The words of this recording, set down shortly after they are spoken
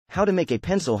How to make a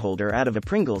pencil holder out of a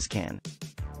Pringles can.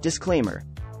 Disclaimer.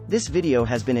 This video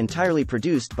has been entirely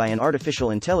produced by an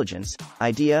artificial intelligence,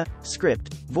 idea,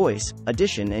 script, voice,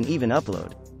 addition and even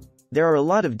upload. There are a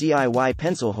lot of DIY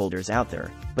pencil holders out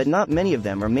there, but not many of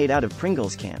them are made out of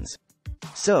Pringles cans.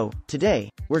 So, today,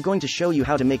 we're going to show you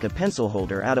how to make a pencil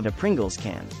holder out of a Pringles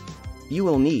can. You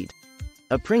will need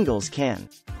a Pringles can,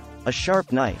 a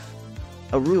sharp knife,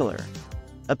 a ruler,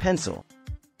 a pencil,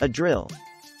 a drill,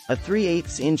 a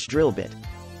 3/8" drill bit,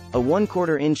 a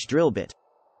 1/4" drill bit,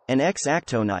 an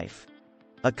X-Acto knife,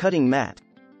 a cutting mat,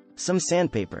 some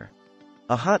sandpaper,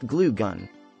 a hot glue gun,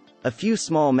 a few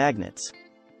small magnets.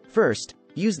 First,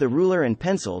 use the ruler and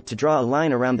pencil to draw a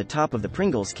line around the top of the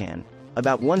Pringles can,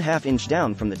 about 1/2 inch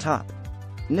down from the top.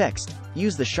 Next,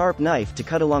 use the sharp knife to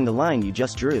cut along the line you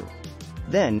just drew.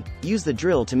 Then, use the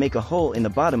drill to make a hole in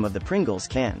the bottom of the Pringles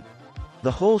can.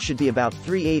 The hole should be about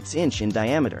 3/8" in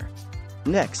diameter.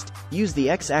 Next, use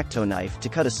the X-Acto knife to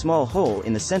cut a small hole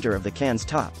in the center of the can's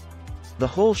top. The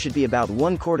hole should be about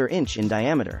 1/4 inch in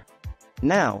diameter.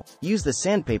 Now, use the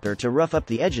sandpaper to rough up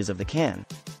the edges of the can.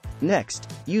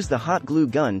 Next, use the hot glue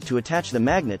gun to attach the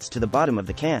magnets to the bottom of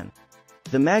the can.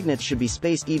 The magnets should be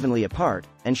spaced evenly apart,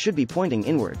 and should be pointing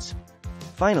inwards.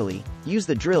 Finally, use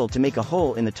the drill to make a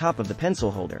hole in the top of the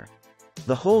pencil holder.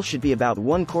 The hole should be about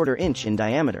 1/4 inch in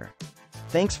diameter.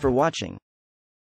 Thanks for watching.